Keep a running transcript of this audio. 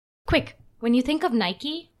Quick, when you think of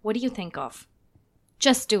Nike, what do you think of?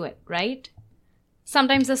 Just do it, right?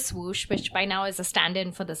 Sometimes a swoosh, which by now is a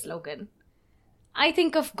stand-in for the slogan. I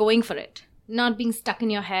think of going for it, not being stuck in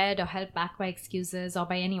your head or held back by excuses or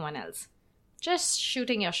by anyone else. Just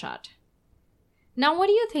shooting your shot. Now, what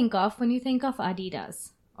do you think of when you think of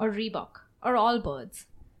Adidas or Reebok or Allbirds?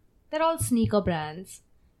 They're all sneaker brands.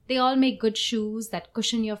 They all make good shoes that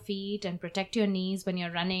cushion your feet and protect your knees when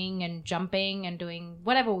you're running and jumping and doing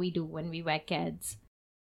whatever we do when we wear Keds.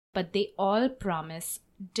 But they all promise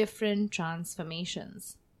different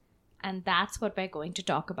transformations. And that's what we're going to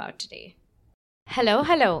talk about today.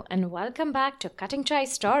 Hello, and welcome back to Cutting Chai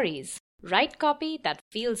Stories. Write copy that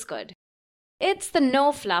feels good. It's the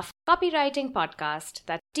no-fluff copywriting podcast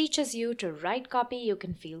that teaches you to write copy you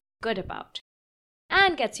can feel good about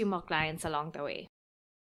and gets you more clients along the way.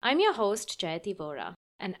 I'm your host, Jayati Vora,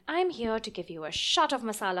 and I'm here to give you a shot of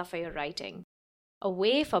masala for your writing. A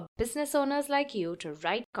way for business owners like you to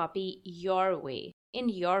write copy your way, in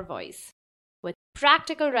your voice, with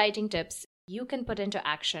practical writing tips you can put into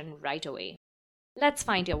action right away. Let's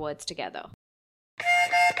find your words together.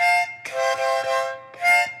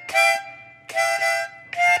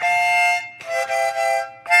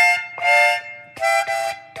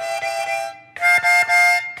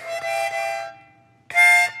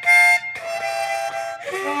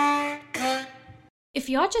 If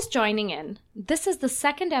you're just joining in, this is the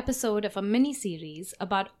second episode of a mini-series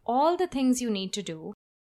about all the things you need to do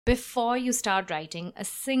before you start writing a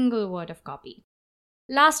single word of copy.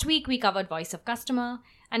 Last week, we covered voice of customer,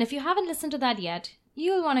 and if you haven't listened to that yet,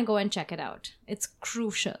 you'll want to go and check it out. It's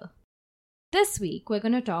crucial. This week, we're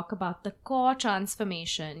going to talk about the core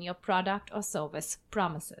transformation your product or service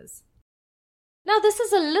promises. Now, this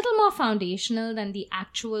is a little more foundational than the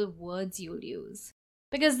actual words you'll use,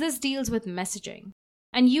 because this deals with messaging.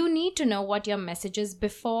 And you need to know what your message is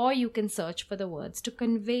before you can search for the words to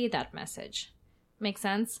convey that message. Make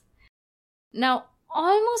sense? Now,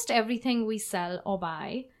 almost everything we sell or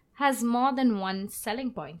buy has more than one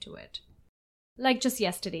selling point to it. Like just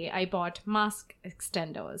yesterday, I bought mask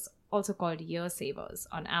extenders, also called ear savers,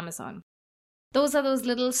 on Amazon. Those are those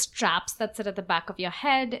little straps that sit at the back of your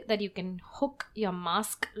head that you can hook your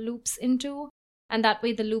mask loops into, and that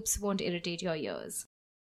way the loops won't irritate your ears.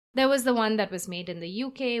 There was the one that was made in the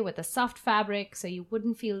UK with a soft fabric so you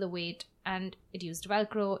wouldn't feel the weight, and it used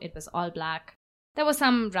Velcro. It was all black. There were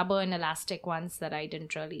some rubber and elastic ones that I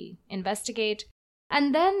didn't really investigate.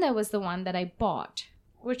 And then there was the one that I bought,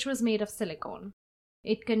 which was made of silicone.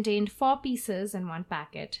 It contained 4 pieces in one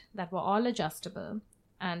packet that were all adjustable,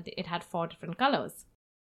 and it had 4 different colors.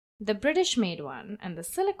 The British-made one and the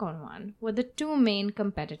silicone one were the 2 main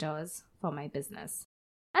competitors for my business.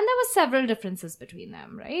 And there were several differences between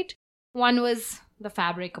them, right? One was the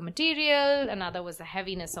fabric or material, another was the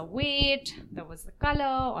heaviness or weight, there was the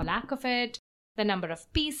color or lack of it, the number of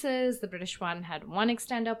pieces. The British one had 1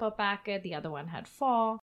 extender per packet, the other one had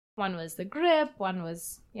 4. One was the grip, one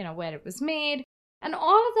was, where it was made. And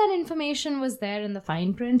all of that information was there in the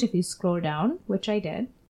fine print if you scroll down, which I did.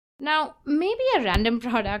 Now, maybe a random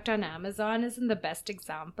product on Amazon isn't the best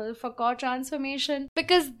example for core transformation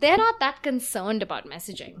because they're not that concerned about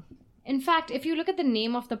messaging. In fact, if you look at the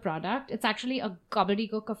name of the product, it's actually a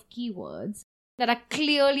gobbledygook of keywords that are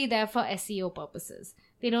clearly there for SEO purposes.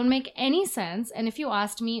 They don't make any sense, and if you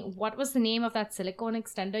asked me what was the name of that silicone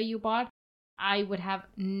extender you bought, I would have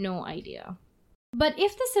no idea. But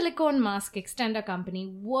if the silicone mask extender company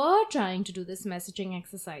were trying to do this messaging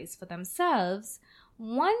exercise for themselves,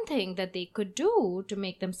 one thing that they could do to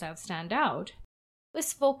make themselves stand out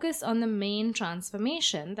was focus on the main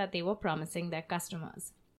transformation that they were promising their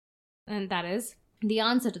customers. And that is the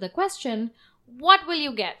answer to the question, what will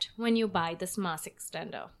you get when you buy this mask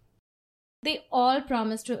extender? They all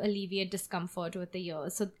promise to alleviate discomfort with the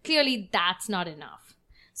ears, so clearly that's not enough.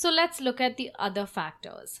 So let's look at the other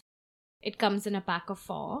factors. It comes in a pack of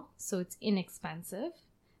 4, so it's inexpensive.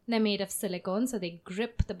 They're made of silicone, so they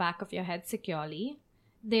grip the back of your head securely.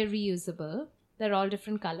 They're reusable, they're all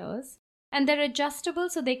different colors, and they're adjustable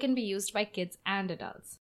so they can be used by kids and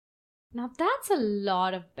adults. Now that's a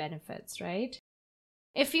lot of benefits, right?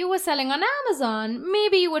 If you were selling on Amazon,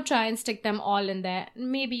 maybe you would try and stick them all in there.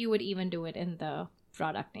 Maybe you would even do it in the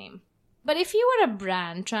product name. But if you were a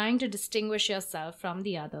brand trying to distinguish yourself from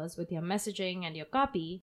the others with your messaging and your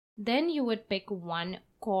copy, then you would pick one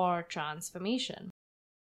core transformation.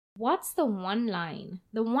 What's the one line,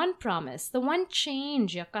 the one promise, the one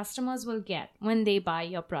change your customers will get when they buy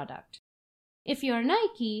your product? If you're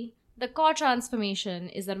Nike, the core transformation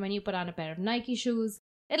is that when you put on a pair of Nike shoes,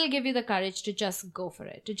 it'll give you the courage to just go for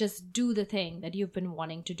it, to just do the thing that you've been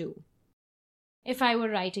wanting to do. If I were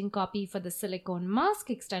writing copy for the silicone mask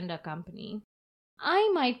extender company,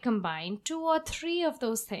 I might combine 2 or 3 of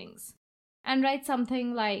those things and write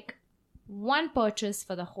something like one purchase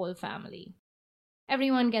for the whole family.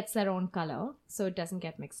 Everyone gets their own color, so it doesn't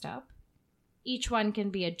get mixed up. Each one can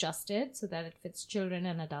be adjusted so that it fits children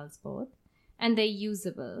and adults both. And they're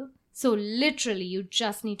usable, so literally you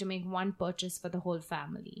just need to make one purchase for the whole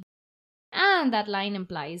family. And that line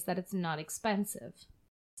implies that it's not expensive.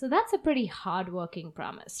 So that's a pretty hard-working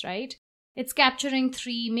promise, right? It's capturing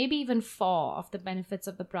 3, maybe even 4 of the benefits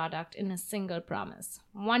of the product in a single promise.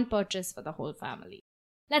 One purchase for the whole family.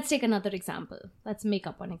 Let's take another example. Let's make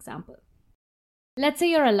up one example. Let's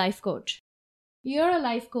say you're a life coach. You're a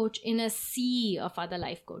life coach in a sea of other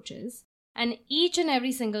life coaches, and each and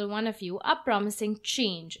every single one of you are promising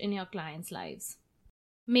change in your clients' lives.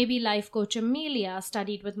 Maybe life coach Amelia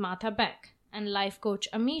studied with Martha Beck, and life coach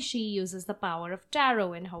Amishi uses the power of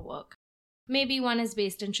tarot in her work. Maybe one is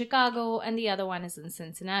based in Chicago and the other one is in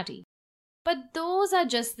Cincinnati. But those are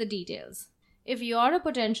just the details. If you're a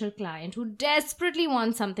potential client who desperately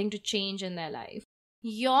wants something to change in their life,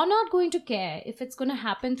 you're not going to care if it's going to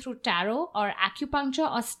happen through tarot or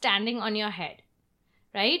acupuncture or standing on your head,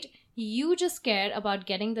 right? You just care about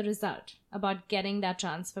getting the result, about getting that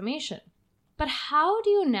transformation. But how do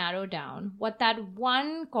you narrow down what that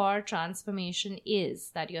one core transformation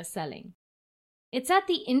is that you're selling? It's at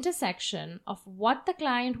the intersection of what the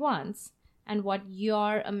client wants and what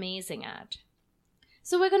you're amazing at.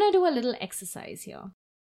 So we're going to do a little exercise here.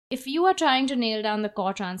 If you are trying to nail down the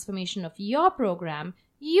core transformation of your program,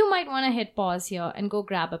 you might want to hit pause here and go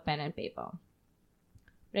grab a pen and paper.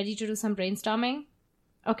 Ready to do some brainstorming?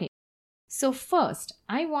 Okay. So first,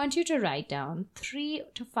 I want you to write down 3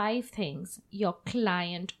 to 5 things your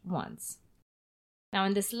client wants. Now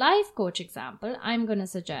in this life coach example, I'm going to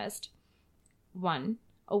suggest 1,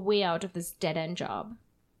 a way out of this dead-end job.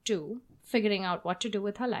 2, figuring out what to do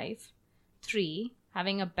with her life. 3,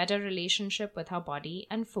 having a better relationship with her body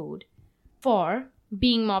and food. 4,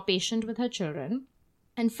 being more patient with her children.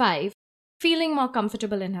 And 5, feeling more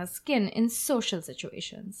comfortable in her skin in social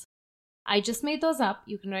situations. I just made those up.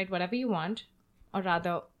 You can write whatever you want, or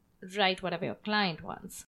rather, write whatever your client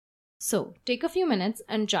wants. So, take a few minutes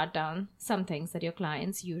and jot down some things that your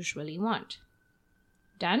clients usually want.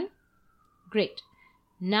 Done? Great.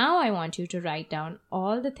 Now I want you to write down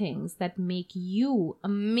all the things that make you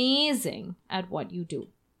amazing at what you do.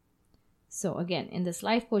 So again, in this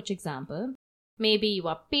life coach example, maybe you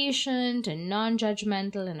are patient and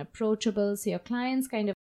non-judgmental and approachable, so your clients kind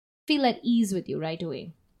of feel at ease with you right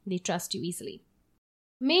away. They trust you easily.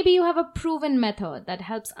 Maybe you have a proven method that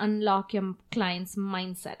helps unlock your client's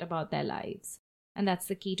mindset about their lives, and that's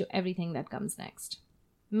the key to everything that comes next.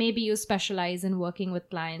 Maybe you specialize in working with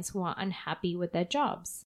clients who are unhappy with their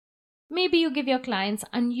jobs. Maybe you give your clients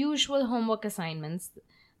unusual homework assignments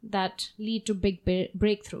that lead to big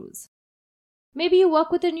breakthroughs. Maybe you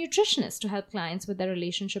work with a nutritionist to help clients with their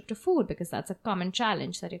relationship to food because that's a common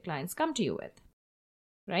challenge that your clients come to you with.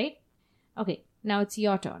 Right? Okay, now it's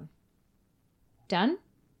your turn. Done?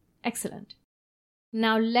 Excellent.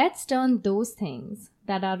 Now let's turn those things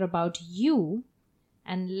that are about you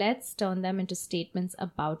and let's turn them into statements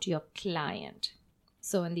about your client.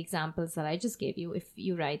 So in the examples that I just gave you, if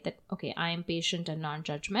you write that, okay, I am patient and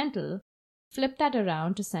non-judgmental, flip that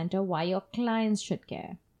around to center why your clients should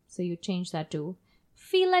care. So you change that to,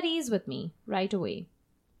 feel at ease with me right away.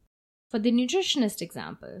 For the nutritionist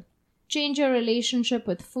example, change your relationship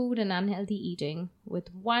with food and unhealthy eating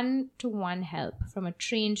with one-to-one help from a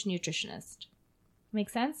trained nutritionist. Make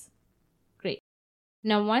sense? Great.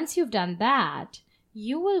 Now once you've done that,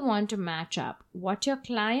 you will want to match up what your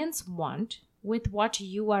clients want with what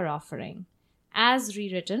you are offering, as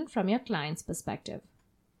rewritten from your client's perspective.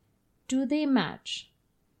 Do they match?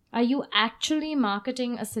 Are you actually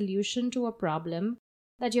marketing a solution to a problem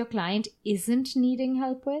that your client isn't needing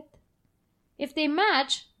help with? If they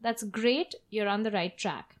match, that's great, you're on the right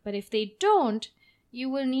track. But if they don't, you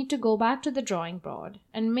will need to go back to the drawing board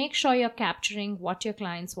and make sure you're capturing what your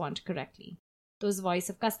clients want correctly. Those voice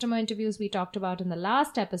of customer interviews we talked about in the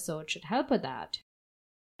last episode should help with that.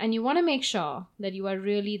 And you want to make sure that you are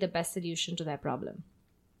really the best solution to their problem.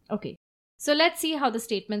 Okay, so let's see how the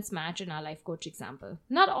statements match in our life coach example.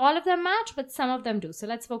 Not all of them match, but some of them do. So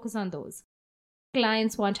let's focus on those.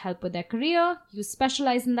 Clients want help with their career. You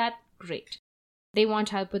specialize in that. Great. They want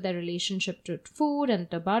help with their relationship to food and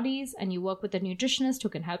their bodies, and you work with a nutritionist who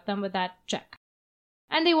can help them with that. Check.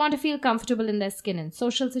 And they want to feel comfortable in their skin in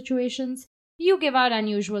social situations. You give out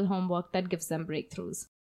unusual homework that gives them breakthroughs.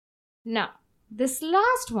 Now, this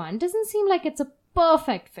last one doesn't seem like it's a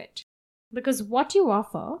perfect fit. Because what you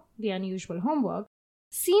offer, the unusual homework,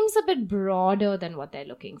 seems a bit broader than what they're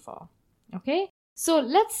looking for. Okay? So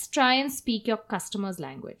let's try and speak your customer's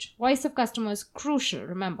language. Voice of customer is crucial,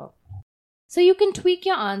 remember. So you can tweak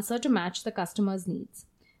your answer to match the customer's needs.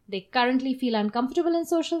 They currently feel uncomfortable in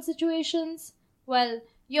social situations. Well,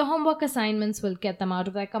 your homework assignments will get them out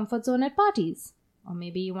of their comfort zone at parties. Or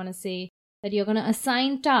maybe you want to say that you're going to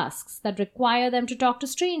assign tasks that require them to talk to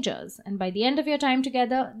strangers, and by the end of your time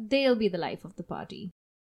together, they'll be the life of the party.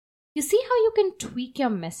 You see how you can tweak your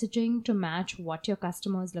messaging to match what your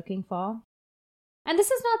customer is looking for? And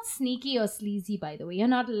this is not sneaky or sleazy, by the way. You're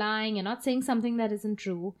not lying. You're not saying something that isn't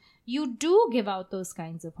true. You do give out those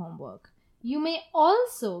kinds of homework. You may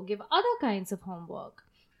also give other kinds of homework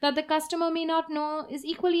that the customer may not know is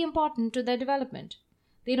equally important to their development.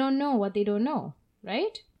 They don't know what they don't know,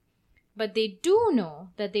 right? But they do know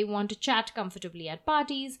that they want to chat comfortably at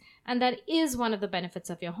parties, and that is one of the benefits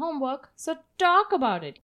of your homework. So talk about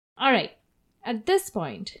it. All right. At this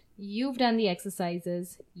point, you've done the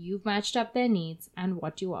exercises, you've matched up their needs and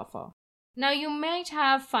what you offer. Now, you might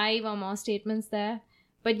have 5 or more statements there,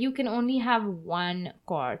 but you can only have one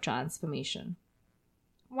core transformation.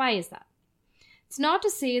 Why is that? It's not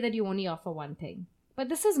to say that you only offer one thing, but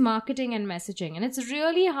this is marketing and messaging, and it's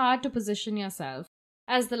really hard to position yourself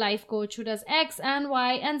as the life coach who does X and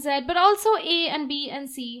Y and Z, but also A and B and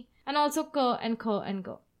C, and also K and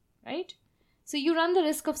Go, right? So you run the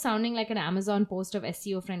risk of sounding like an Amazon post of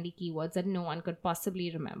SEO-friendly keywords that no one could possibly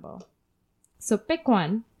remember. So pick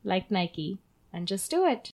one, like Nike, and just do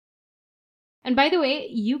it. And by the way,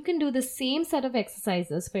 you can do the same set of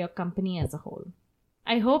exercises for your company as a whole.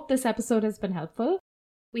 I hope this episode has been helpful.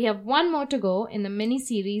 We have one more to go in the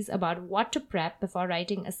mini-series about what to prep before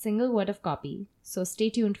writing a single word of copy, so stay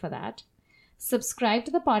tuned for that. Subscribe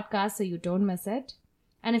to the podcast so you don't miss it.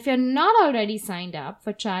 And if you're not already signed up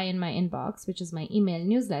for Chai in My Inbox, which is my email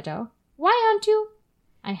newsletter, why aren't you?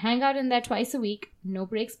 I hang out in there twice a week, no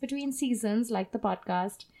breaks between seasons like the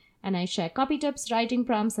podcast, and I share copy tips, writing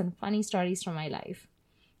prompts, and funny stories from my life.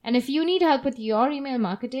 And if you need help with your email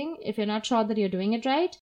marketing, if you're not sure that you're doing it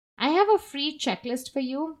right, I have a free checklist for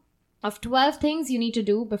you of 12 things you need to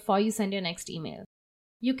do before you send your next email.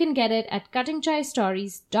 You can get it at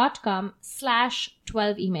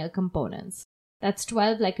cuttingchaistories.com/12 email components. That's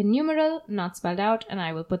 12 like a numeral, not spelled out, and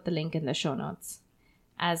I will put the link in the show notes.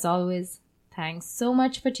 As always, thanks so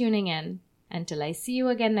much for tuning in. Until I see you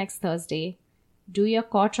again next Thursday, do your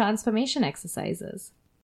core transformation exercises.